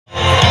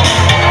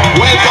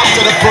Welcome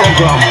to the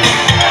program.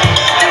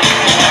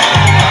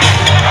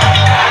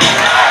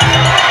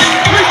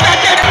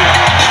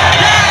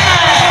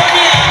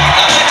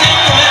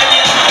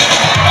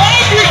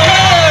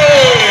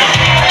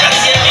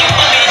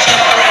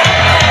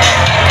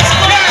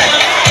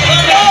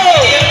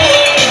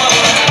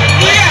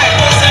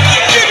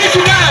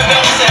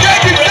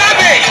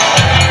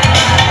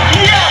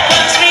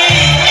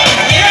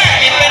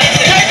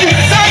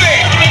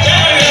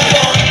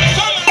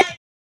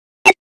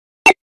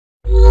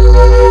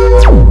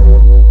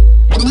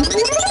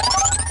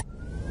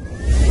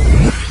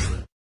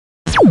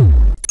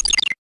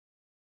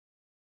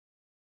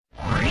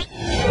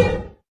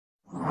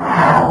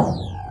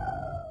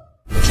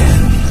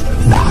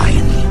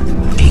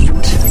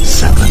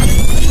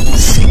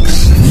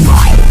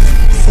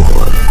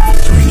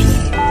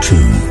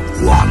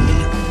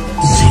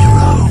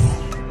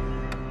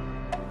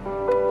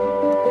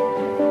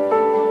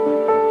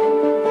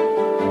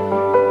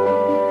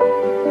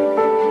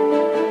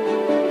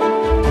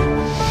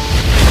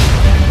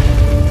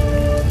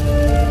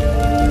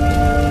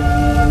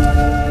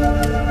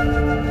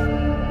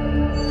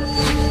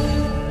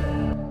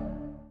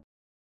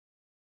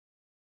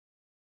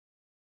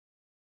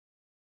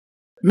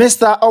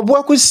 Mr.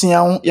 Obwaku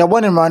Sian, ya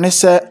born in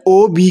Manessa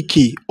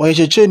OBK, or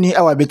Yecheni,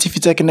 our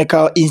Betifi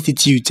Technical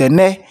Institute,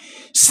 and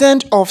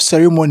send off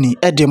ceremony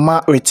at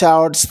the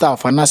retired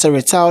staff and as a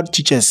retired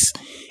teachers,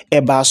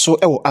 a basso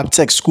or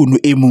aptech school no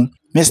emu.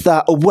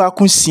 Mr.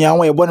 Obwaku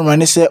Sian, ya born in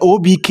Manessa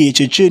OBK,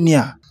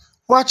 Chechenia.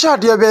 Watch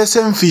out, dear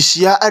Besson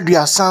Fishia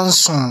Adria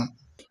Sanson,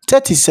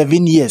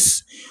 37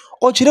 years.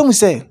 Or Chidem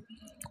say,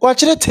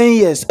 watch it 10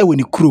 years, a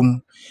winnie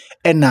crum.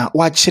 Ena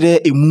wachire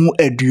emu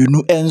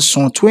aduonu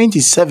enson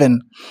 27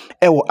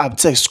 ewo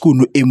aptech school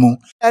no emu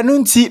enu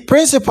nti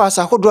principals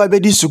akodo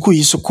abedi school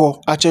yi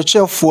soko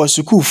achechefo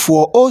school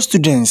for all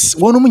students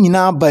wonum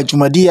nyina ba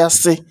dwumade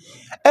ase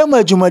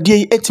ema dwumade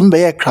yi etimbe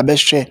ye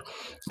krabehwe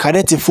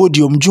kadete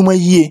podium dwuma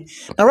yie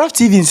na Raf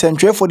TV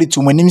nsentwe for the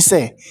tumanim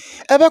se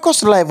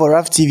ebekos live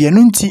Raf TV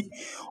enu nti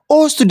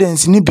all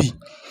students ni bi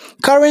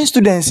current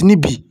students ni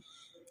bi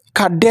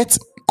cadet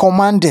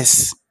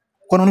commanders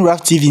Kono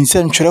Raf TV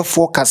nsentwe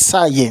for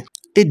kasaye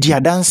edi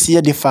adanse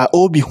ye defa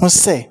obi ho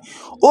se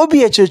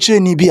obi echeche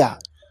ni bia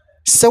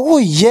se wo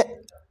ye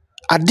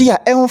ade a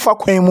enfa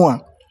kwan mu a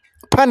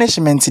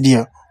punishment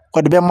dia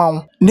ko de be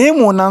mawo na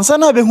emu nansa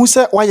na be hu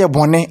se waye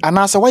bone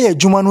anase waye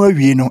adwuma no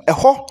awie no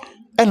eho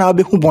e na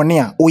be hu bone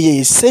a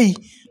oye sei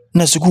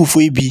na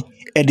sukufo ebi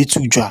ede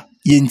tudwa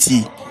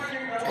yenti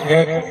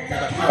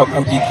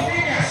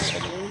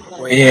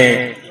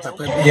oye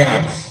papa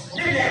bia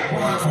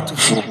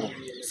futufu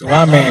so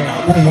amen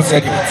who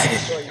said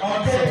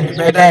it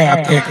better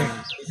I take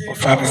of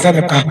family said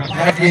the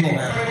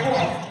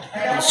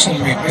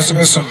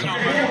so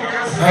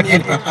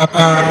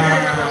papa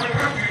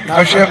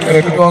now share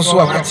the also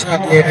about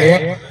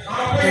there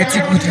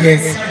 30 good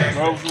years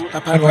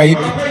papa no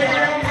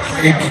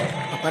baby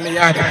papa no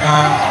yard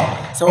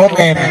so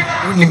man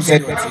who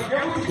said what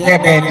yeah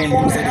man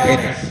who said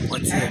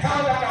what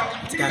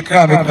I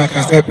can't make back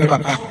as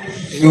papa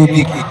you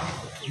big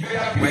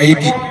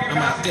baby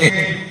I'm dead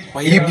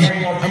why you be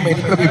I'm a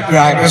little bit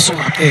bright so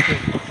okay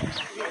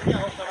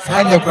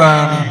find your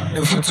ground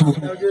the foot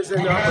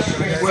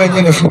when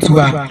you're the foot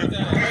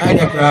find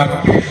your ground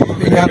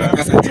we have a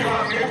cassette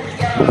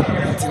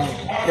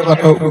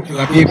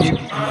baby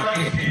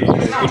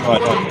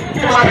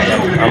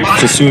I'm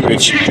Fusu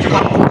Rich,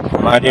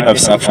 commanding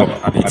officer from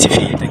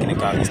OBK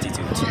Technical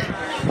Institute.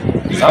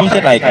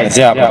 Something I can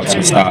say about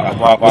Mr.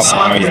 Obwaku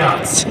Sian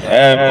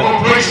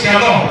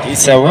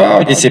he's a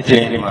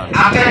well-disciplined man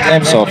in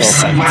terms of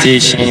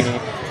sanitation,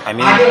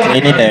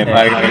 cleaning the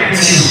environment.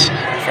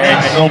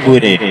 Very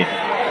good.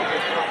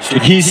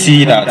 Should he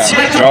see that he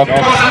dropped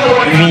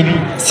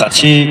even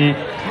such a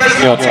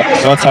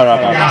water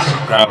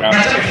ground,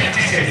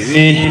 the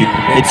way he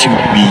let you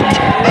read,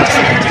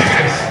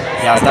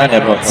 he has done a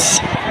lot.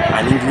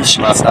 An English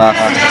master,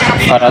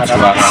 father to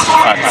us,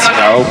 fact,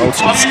 we are all good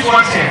to see.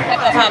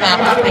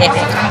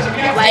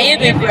 Why you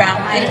be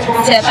brown? I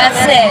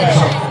said,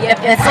 you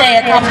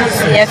say, come to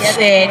see a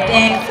fair,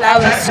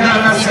 flowers to me.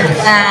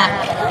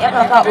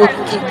 Papa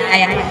OBK,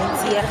 I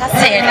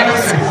said,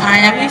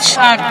 I am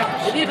sure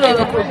you don't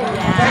go.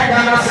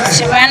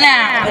 She ran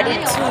out, but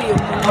it's you.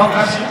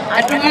 I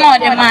don't know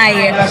the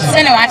Maya,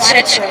 send her at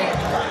church.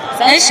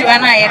 Then she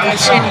ran out and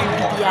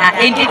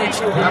training, the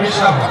truth.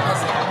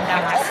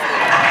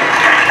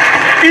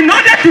 In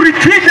order to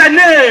retrieve the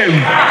name,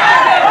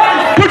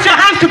 put your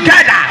hands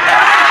together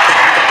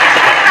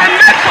and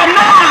make some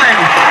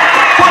noise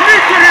for me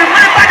to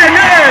remember the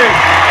name.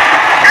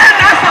 And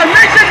as I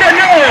mention the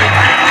name,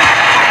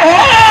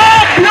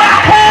 oh,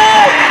 black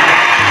hole,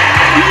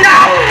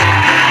 now,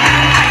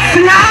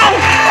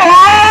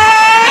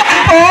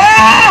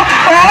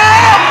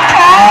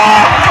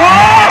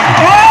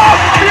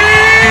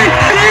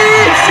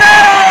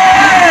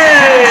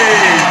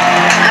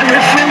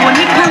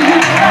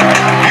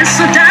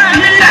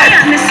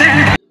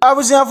 I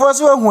was here for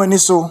so when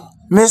so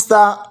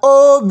Mr.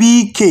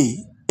 OBK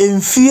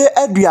Emfie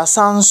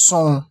aduasa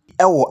nson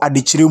ewo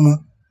adekyire mu.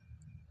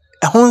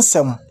 Ɛho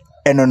nsɛm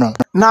ɛno no.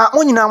 Na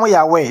mo nyina mo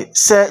yawe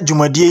sɛ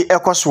dwumadie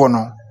ɛkɔso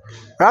no.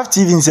 Raph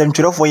TV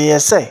nsɛmtwerɛfo yɛ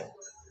sɛ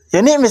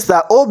yɛne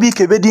Mr.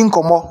 OBK bedi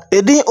nkɔmmɔ.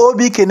 Edin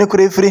OBK ne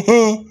kura firi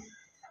he.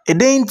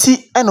 Edin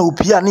ti ɛna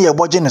opia ne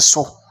yɛbɔgye ne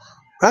so.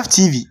 Raph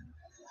TV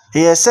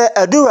yɛ sɛ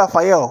Adu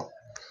Raphael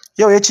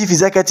yɛ Chief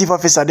Executive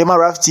Officer de ma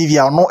Raph TV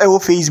a no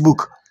ɛwɔ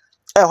Facebook.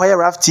 Ɛhɔ yɛ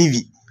Raph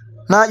TV.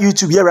 Na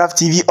YouTube yɛ Raph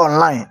TV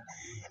online.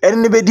 Ɛne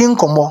ne bedi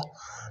nkɔmmɔ.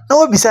 Na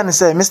obisa ne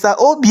sɛ Mr.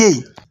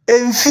 OBA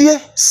emfie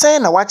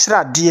sɛn na wakyerɛ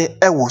adeɛ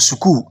ɛwɔ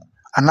sukuu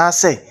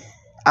anaasɛ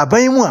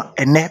aban mu a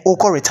ɛnɛ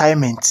wokɔ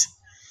retirement.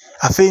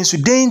 Afei nso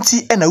den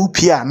ti ɛna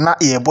wopia na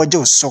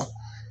yɛbɔgye so.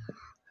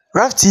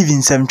 Raph TV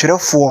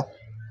nsɛmtwerɛfoɔ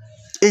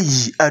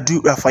eyi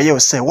Adu Raphael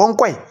sɛ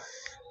wɔnkɔe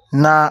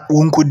na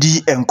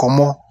wonkodi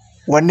nkɔmmɔ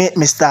wɔne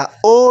Mr.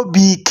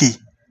 OBK.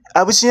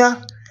 Abusua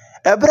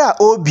ɛbra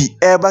Obi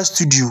ɛba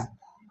studio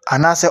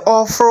anaasɛ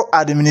ɔfro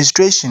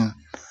administration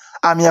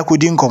amia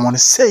kodi nkɔmmɔ no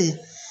sei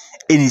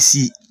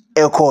enisi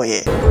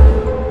ekoye.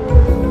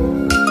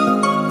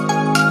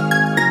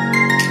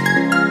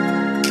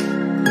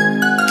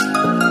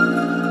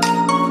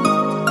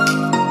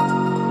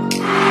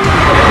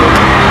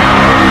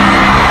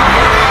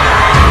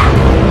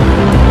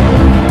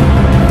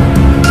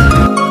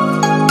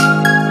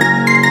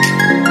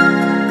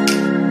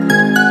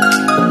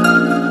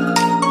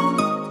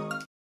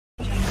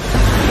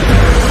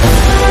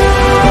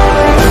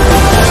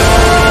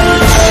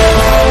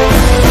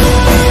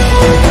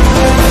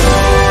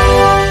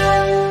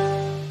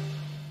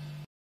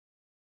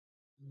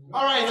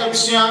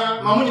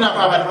 Mamu nyina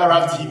pa ba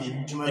Raph TV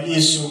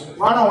dwumadi so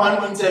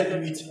one-on-one interview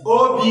with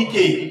OBK.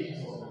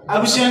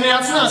 Abusua ne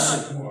atenase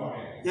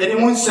yɛde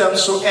mu nsɛm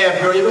so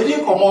ɛbɛrɛ yɛbɛdi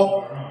nkɔmmɔ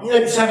ne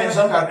yɛbisa ne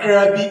nsɛm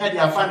kakra bi de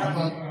afa ne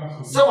ho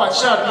sɛ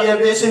wakyerɛ adeɛ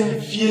bɛsɛ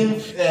mfie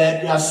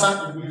duasa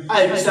a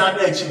yɛbisa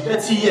de akyi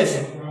 30 years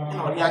na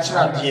ɔde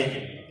akyerɛ adeɛ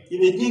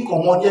yɛbɛdi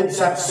nkɔmmɔ ne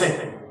yɛbisa ne sɛ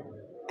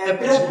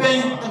ɛbrɛ bɛn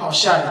na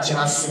ɔhyɛ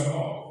adekyerɛ ase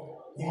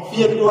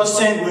mfie bi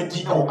ɔsɛn wadi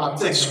ɛwɔ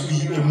aptex school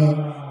yi mu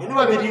ɛne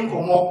wabɛdi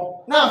nkɔmmɔ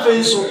na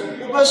afei so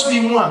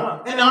wobɛsui mu a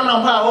ɛna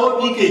wonam ha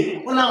OBK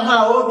wonam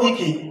ha OBK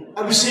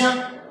abusua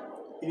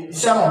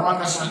ebisa ma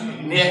ɔmankasa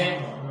ne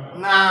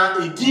na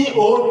edi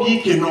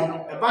OBK no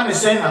ɛba ne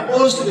sɛn na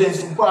all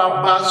students mpo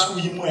aba school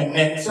yi mu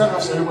ɛnɛ sɛ no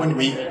ceremony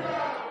wei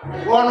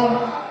wɔno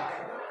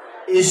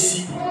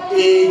esi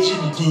age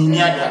din ni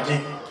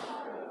adade.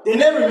 The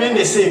name remain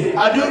the same.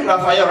 Adu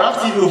Raphael,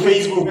 Raph TV on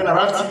Facebook and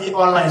Raph TV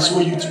online so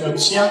YouTube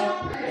abusua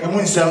emu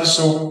nsɛm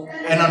so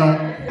ɛno no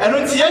ɛno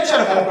nti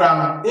yɛkyerɛ ho kra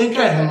no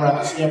yɛntwa ho mmra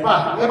ase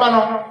yɛba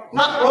no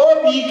na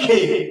OBK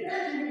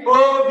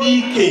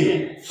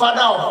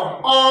Father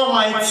of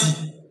Almighty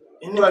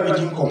ɛne ba bi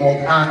di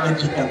nkɔmmɔ na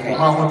ɛdi nkɔmmɔ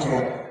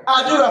ahodoɔ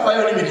Adu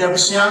Raphael ne media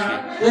abusua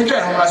yɛntwa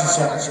ho mmra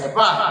ase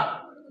yɛba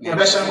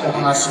yɛbɛhyɛ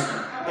nkɔmmɔ ase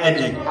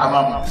ɛdi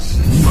ama mo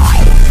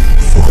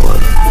 4,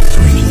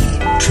 3,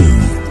 2,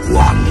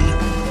 1,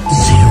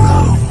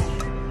 0.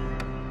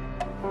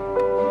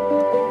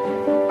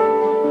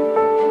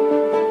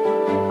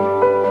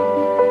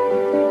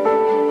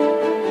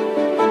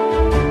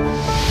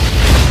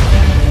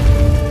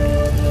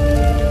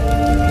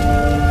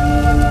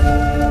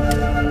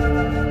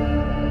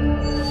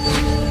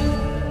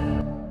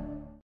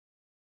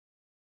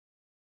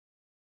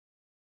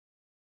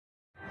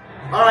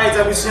 Alright,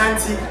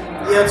 abusuanti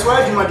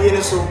yɛtoa dwumadie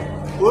ne so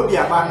obi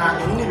aba na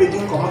ɛni ne bedi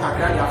nkɔmmɔ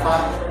kakra de afa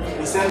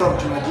the send of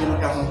dwumadie no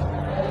ɛho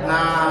na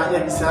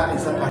yɛbisa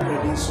nsɛm kakra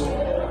bi nso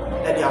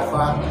ɛde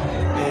afa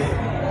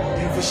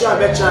mfihyia a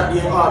bɛkyerɛ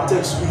adeɛ ɔ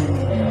aptex school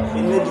mu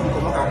ɛni di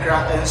nkɔmmɔ kakra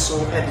nso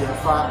ɛde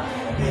afa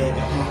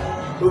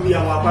ɛho obi a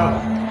mo aba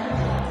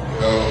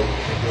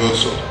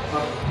so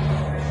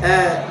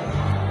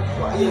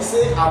yɛsɛ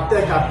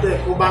aptex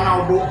woba na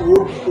wobɔ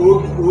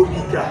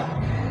obi ka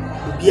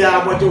obiara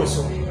bɔgye wo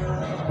so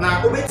na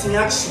obetimi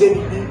akyerɛ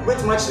bibi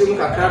obetimi akyerɛ mu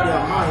kakra de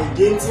ama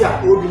agenti a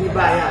obi ni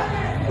bae a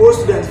all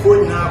students for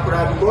nyina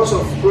akora because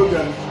of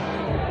program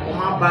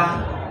omaba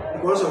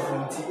because of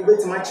nti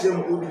obetimi akyerɛ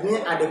mu obi ni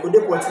adekode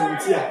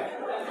opportunity a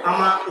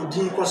ama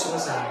odi koso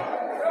saa.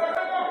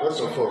 First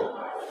of all,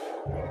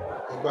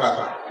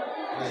 about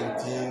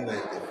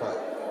 1995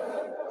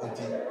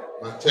 until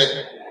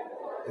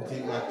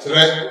my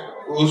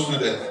all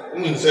students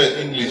who said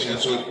English and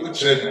so which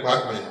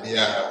department they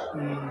are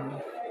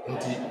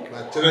nti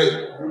matre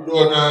do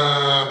na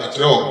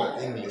matre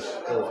English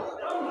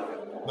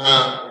na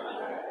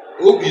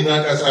obi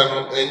na kasa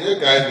no enye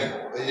guide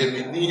eye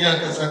me ni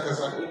kasa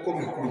ko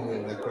me kuru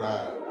me kra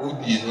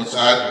obi no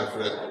sa na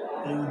friend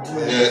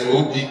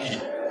OBK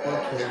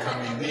e ka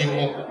me ni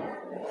mo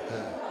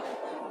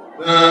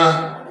na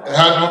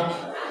ha no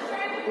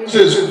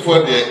say so for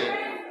there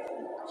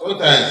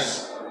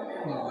sometimes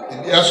e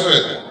be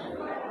assured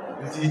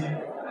nti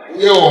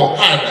we o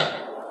harder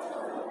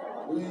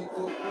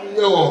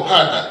yo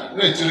hada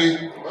na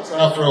chiri wasa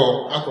afro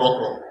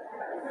akrokro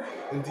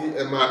nti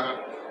ema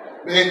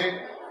me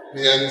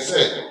yan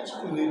say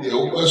school ni dey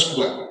over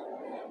school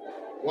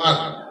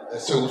one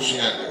say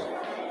usua dey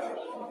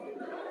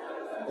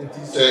It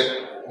is a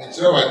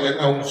material I did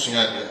not see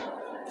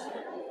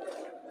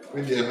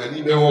with the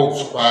many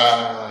walks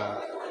by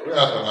we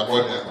have an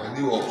abundant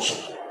many walks.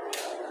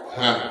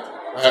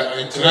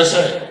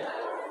 Interested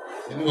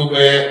in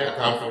obey a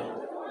camp.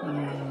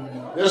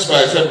 That's why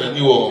I said the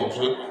new walks.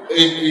 So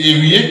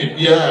if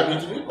we are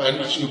between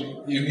partnership,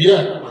 if we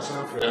are my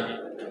son friend,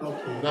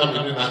 now we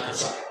didn't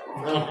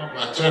now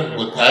my turn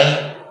will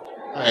tie.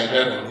 I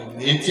then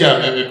need to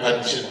have every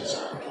partition.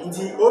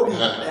 Indeed, Obi,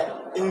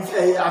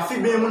 I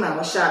feel being one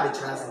of share the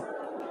chance.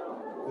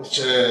 Which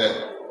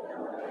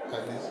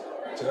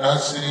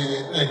Chelsea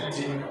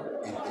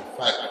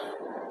 1985.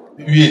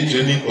 We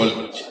training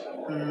college.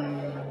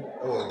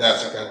 Oh,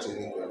 that's a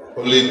training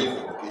college of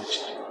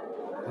education.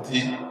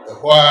 The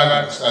while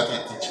I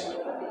started teaching.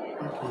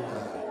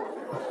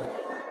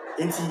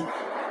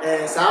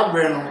 Okay.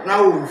 Sabrina,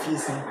 now we're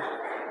facing.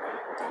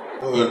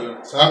 Oh,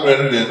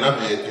 Sabrina, then I'm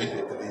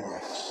 23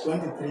 years.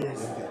 23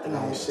 years. And I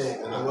will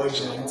say, and I was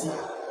 20.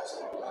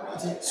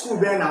 School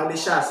bear now the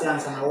share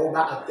science and I will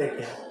back up take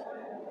care.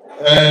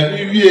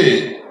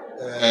 We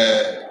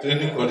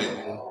training college.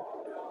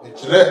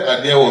 It's red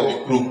idea of the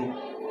group.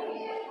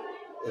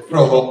 A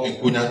pro in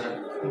Kuna.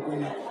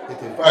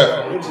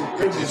 85,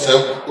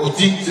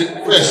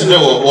 87, first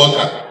level of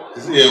water.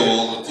 Is here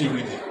or tea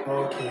reading.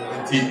 Okay.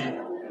 And tea.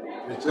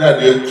 We tried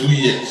there 2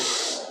 years.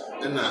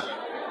 And now,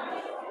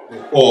 the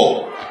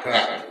poor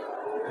Accra.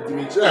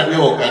 We tried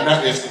there or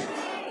Ghana Estate.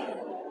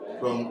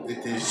 From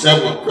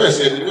 87, first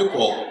year, we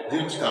call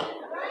Jamestown.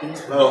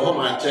 Now,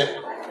 home and check.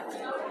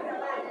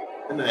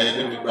 And I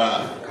didn't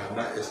buy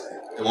Ghana Estate.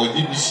 There was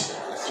DBC.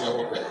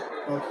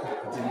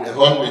 The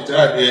home we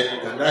tried there,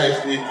 Ghana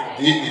Estate,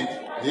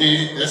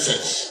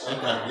 DSS, and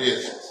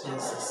DSS.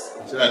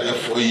 So I did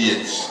 4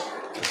 years.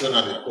 So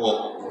now they call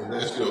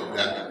University of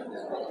Ghana.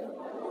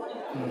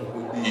 It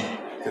would be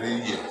 3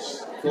 years.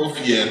 4th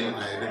year,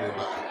 I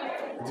remember.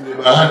 It was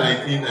about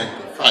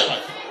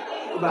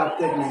 1995. About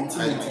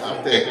 1995.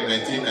 After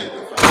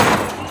 1995.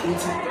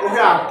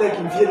 Okay, I've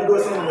taken 4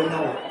 years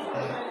now.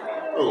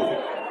 Oh,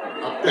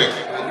 after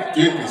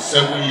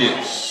 27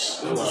 years.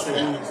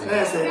 27 years. I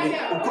said,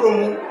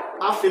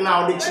 after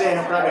now, the chain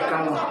private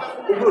camera.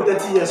 Over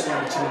 30 years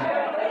from the chain.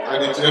 And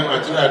the chain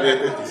material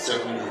there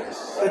 37 years.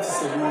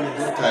 37 years.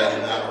 That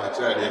time now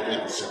material there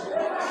 37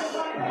 years.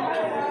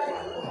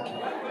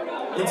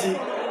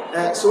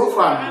 Okay. So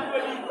far.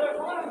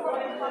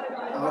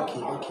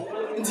 Okay.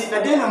 Inti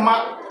I didn't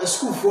a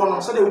school for no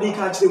so they would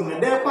can't tell me.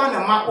 There pan a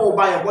map all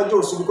by a budget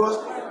also because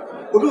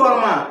Obi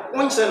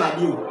one say na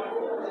you.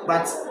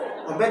 But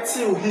I bet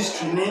see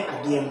history ne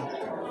again.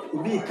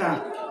 Obi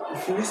can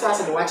if you listen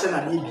to the watching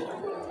na baby.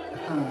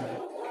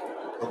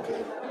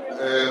 Okay.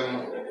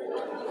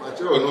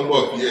 Material number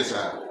of years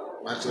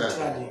material.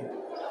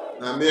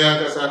 Na me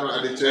akasa no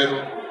ade no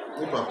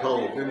me papa o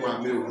me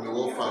mama o me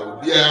wo fa o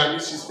bia me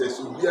sisters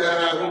o bia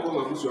o ko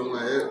ma buso ma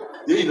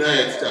ye na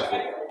ya teacher ko.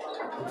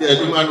 Nti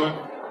aduma no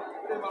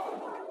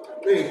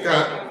me ka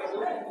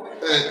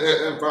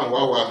fan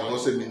wa no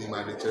se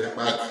minima de chere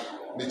but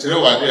de chere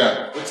wa de a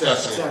o ti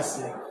ase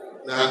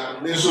na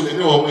me so me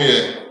ne wo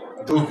ye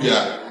tobia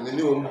me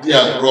ne wo di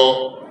agro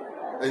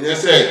enye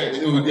se me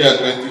ne wo di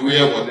agro nti we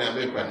ye wo na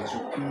me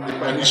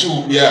panishu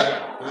bia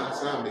na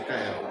sa me ka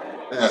ya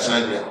na sa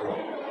di agro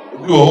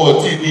obi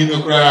o ti di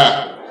no kra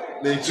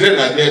na chere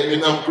na de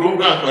na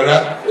program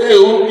para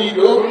obi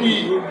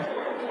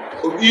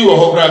wo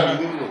ho kra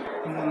bi no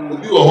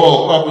obi wo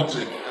ho kwa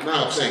butre na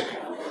absent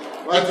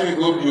what we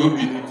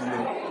obi ni di no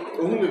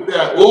ohun me be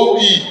a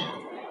obi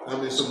na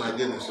me so ma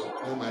je ne so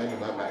no ma ni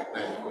baba na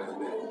e ko ne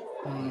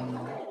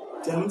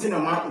Tell na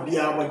ma obi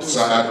abodi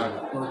sa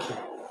okay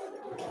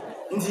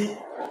nti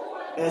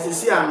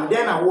sisi am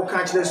then na wo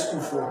catch the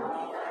school for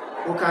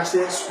wo catch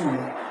the school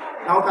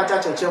na wo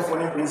catch church for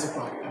the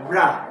principal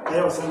bra e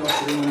o se no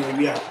tiri no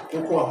wi a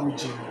wo ko ahu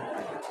ji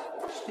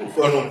school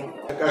for no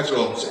catch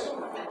am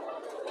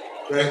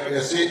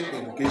say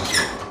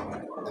education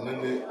and then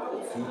the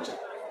future.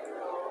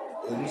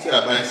 When you say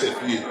about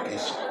free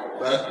education,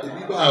 but the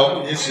people are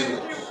only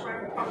serious.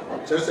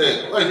 So say,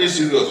 why are you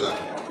serious?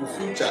 The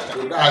future,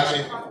 the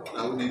darting,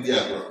 and we did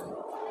the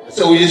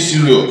so we are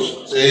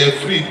serious. Say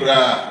free,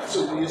 so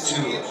we are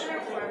serious.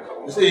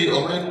 You say,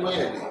 oh man,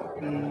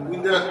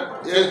 with that,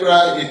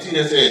 every 18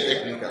 years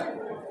technical,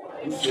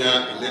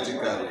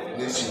 electrical,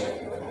 nursing.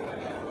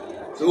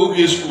 So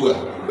we are school,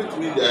 but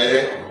we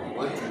are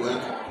 1-to-1.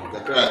 The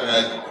crowd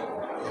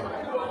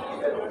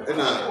and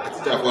I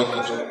teach up one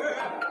so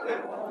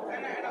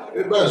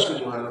everybody school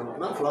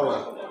not flower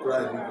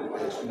cry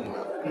school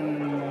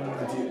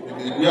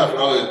we have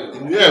flower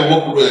in the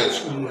work with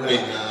school let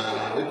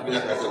me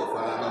ask you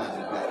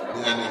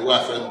and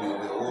what the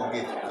whole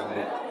gate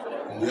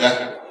and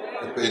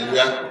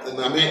and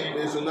I mean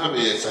so now be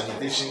a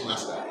sanitation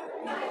master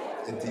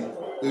and the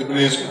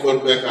we school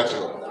for back at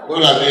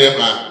all are there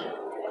man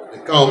the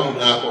cow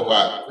now for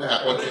what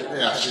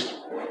they are shit.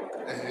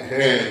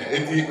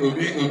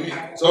 Obi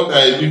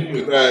sometimes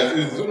people cry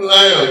zoom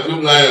lion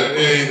na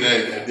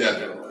dia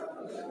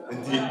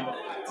nti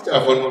teacher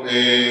for no 2%.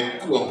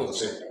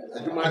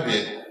 Aduma de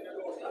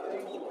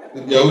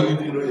Maybe I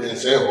wouldn't know and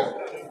say, oh,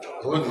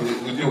 what do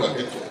you do? I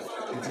get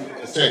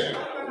it. Say,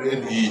 we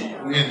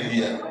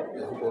here,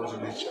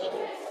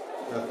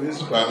 the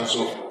principal,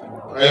 so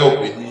I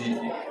open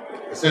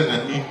the send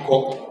an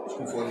in-cop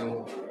school for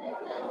them.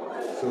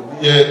 So, be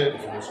here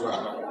if you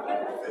swap.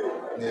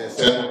 Yes,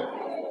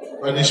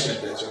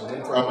 punishment, there's a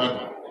new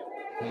farmer.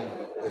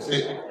 I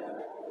say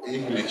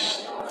English.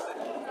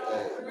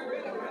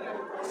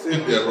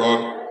 Save the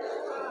road,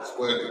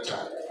 spoil the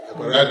child.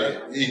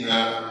 But in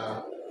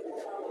a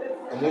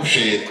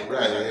motion,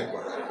 right,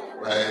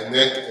 by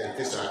neck and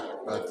this,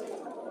 but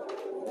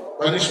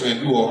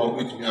punishment do all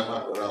with me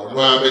about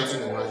no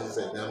betting in what he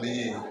said. I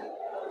mean,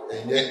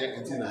 and yet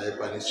it's in a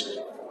punishment.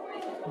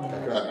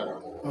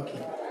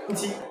 Okay.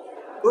 Nti,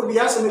 obi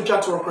ase me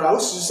twa to okra, wo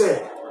su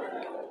say,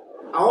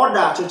 I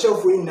order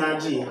chechefo in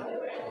Nigeria.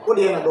 What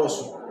dey na do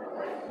so?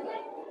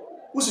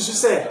 Wo su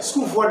say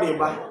school for dey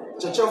ba,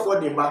 chechefo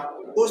dey ba,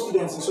 all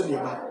students so dey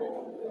ba.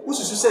 Wo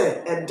su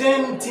say e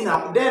den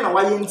tina, den na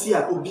waye nti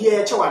a obi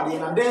e che wade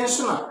na den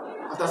so na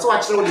atase wa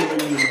kire wo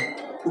dey ni.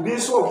 Obi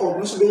so okọ,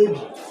 obi so be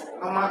bi.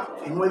 Ama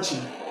enu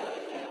achi.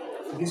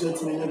 Obi so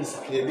ti na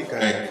bisa. Ye bi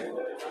kai.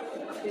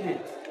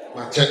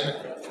 Ma check.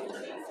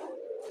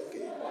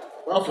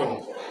 Apart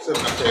from say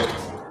ma check.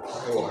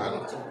 E wo han.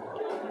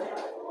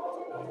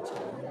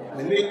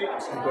 Mini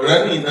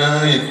orani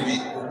na efi,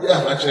 obi a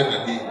ma check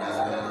na di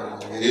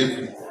na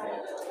efi.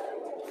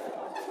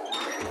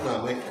 Na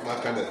me ma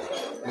kada.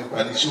 Me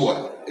panishiwa,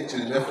 echi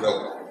le fra.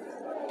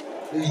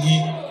 Eyi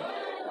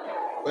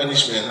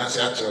punishment na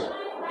se acho.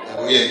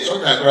 Oh yeah,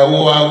 sometimes I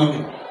go out with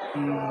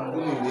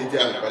need to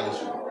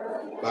punish you.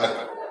 But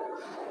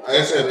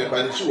I said, the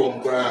punish you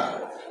on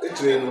cry.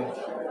 It's in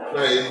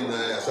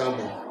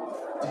assembly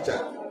teacher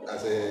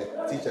as a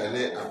teacher,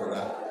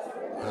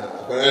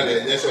 apparently,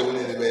 yes, I will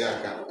in the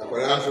Bayaka.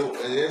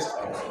 Apparently, yes,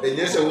 and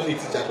yes, I will need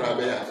teacher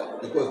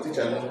because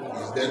teacher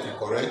is there to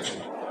correct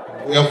you.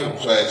 We have to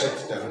try a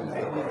teacher to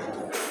correct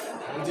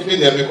you. Even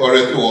they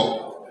correct you,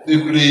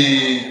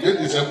 every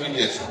 27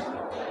 years.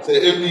 So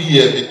every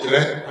year, we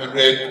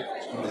 300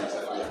 students.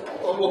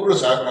 Almost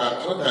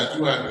sometimes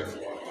 200.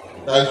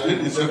 That's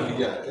 27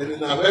 years. And in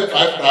about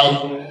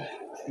 5,000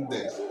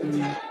 students.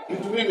 It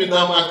will be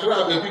now my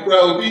crowd, a big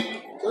crowd will be.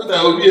 So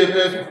that will be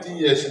about 15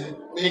 years.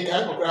 Make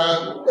a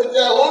crowd, but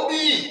there won't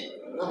be.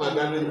 No, my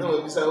darling,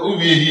 no, this will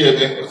be here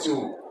because you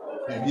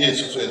will be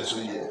so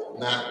year.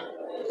 Now,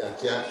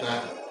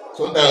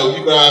 so that will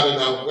be crowd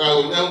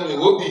now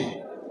will be.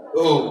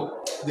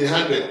 Oh, the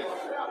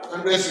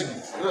 100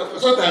 cities.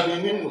 Sometimes we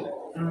need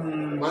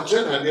my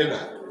train and the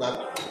other, but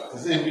to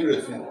say we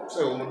refuse,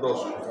 so we don't do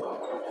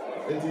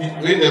it.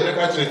 When they make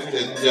a trade,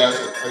 they are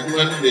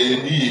arguing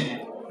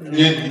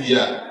the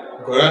idea,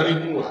 Corani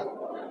Mua.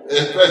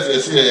 At first, they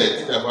say,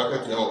 teacher, back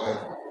at your head.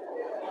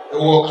 The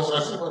work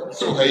assassin,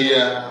 so we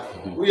are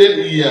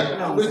here,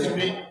 wait to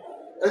me,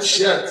 a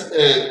shirt,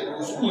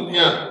 school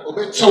near, or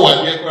bet so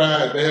I get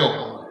cry a bell.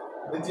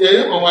 And the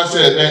other one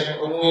said that,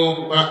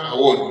 oh, my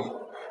award,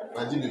 I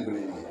didn't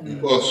believe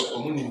because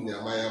only in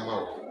my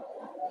mouth.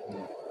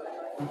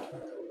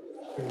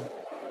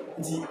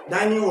 The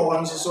dining or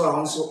one so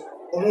also,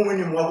 only when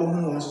you walk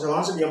home, so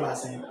also be about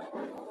saying.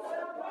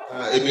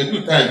 If you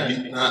do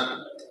time,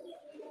 now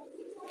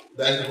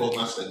dining for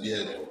master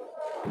beer.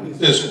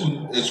 A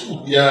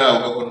school beer,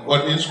 or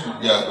boarding school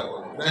beer,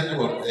 dining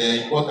for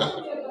important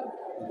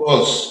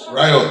because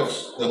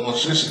riots,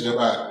 demonstration,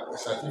 never a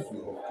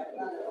certificate.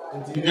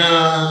 And the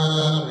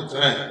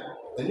time,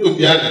 and you'll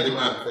be at the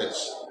man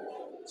first.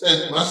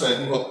 Said master,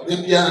 they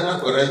be not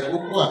correct.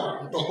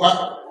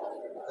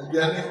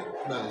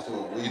 And so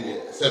we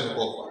need 7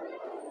 offer.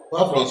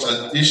 Apart from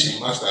sanitation,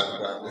 master,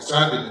 the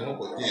son did not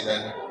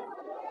contain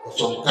for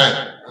some time.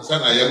 And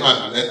son, I am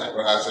not let a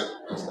master.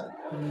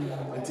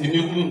 Until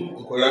you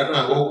do,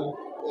 Corana, oh,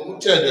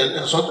 and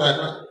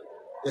sometimes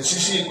the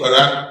CC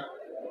Corana,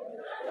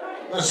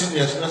 not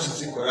seniors, not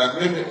CC Corana.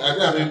 Maybe I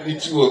got maybe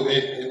 2 or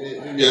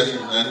maybe as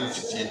in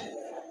 1960.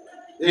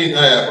 They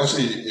are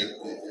possibly.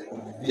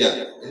 Yeah,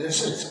 and I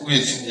said, we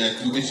senior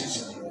to which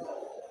is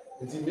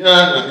and the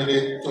man I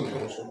made to me,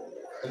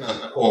 and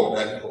I'm called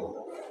that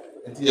call.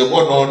 And the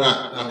one on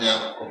that,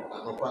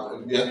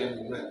 we are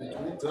in the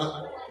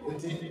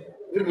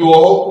maybe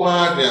all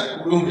one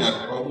there, room and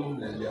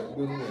problem, and they are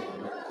doing it.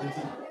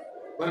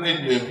 One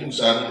day you have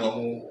son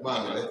no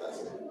mamma let us.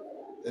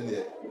 And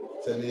they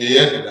said,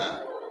 yeah,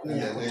 that,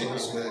 and they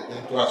went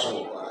to us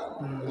all.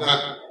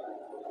 Now,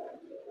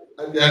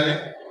 and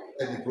then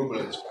any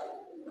problems.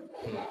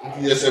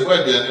 Yes, a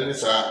body and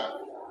it's a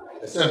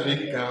same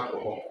big camp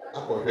or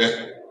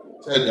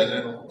said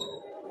the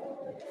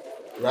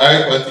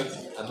right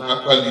quantity and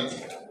not quality.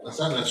 The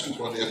son and school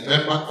for the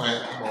member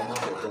kind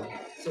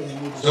of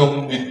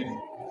so maybe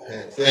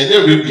say,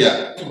 every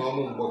year, to my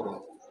own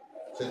bottom.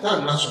 The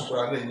time not so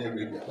far, and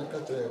every year. Look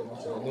at the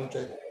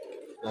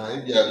now,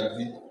 if you are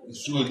with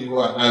sure you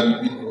are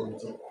now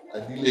with I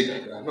delay,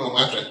 no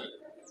matter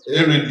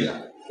every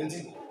year.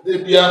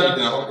 They be out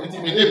now, it's a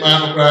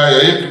man cry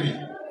every.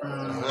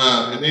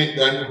 We need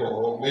that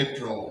for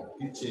metro,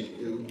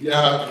 kitchen. We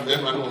have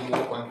them and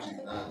more country.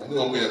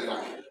 No way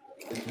back.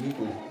 We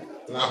go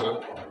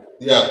now.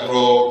 They are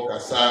pro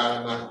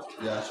Kasana.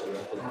 They are so.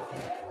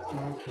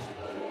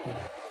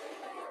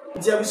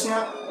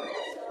 Diabusia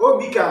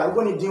OBK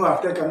when you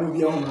after can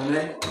be on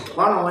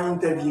one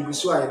interview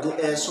so I did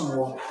air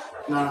some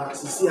na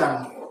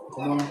Sisian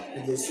come on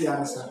the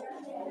answer.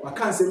 I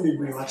can't say be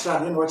bring my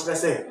child and watch I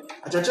say.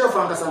 A church of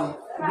Fankasan,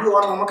 you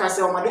want Mamaka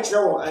say on my ditcher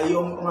I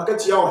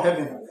market your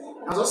heaven.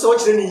 As also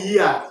watch any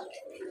year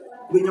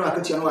when you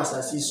market your was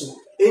as so.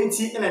 Ain't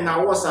and an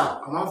hour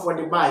a month for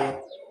the buyer,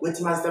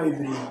 waiting master be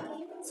bring.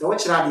 So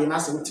watch that the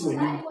answer to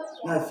him.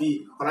 Now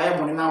fee, or I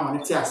am on now on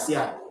the tear.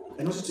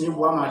 And also to you,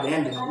 Buama at the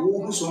end, and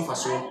who so for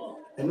so,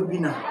 and no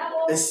bina,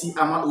 see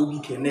Ama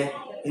OBK,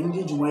 and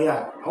did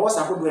Jumaya. I was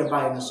a good way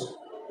by and so,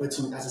 but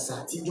as a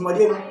sat,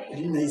 Jumadino,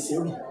 didn't say,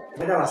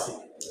 better I say,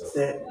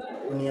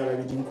 when you are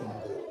reading.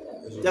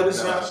 There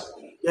was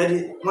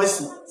Yadi,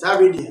 Mercy,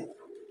 Saturday,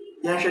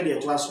 Yansha, dear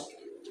to us.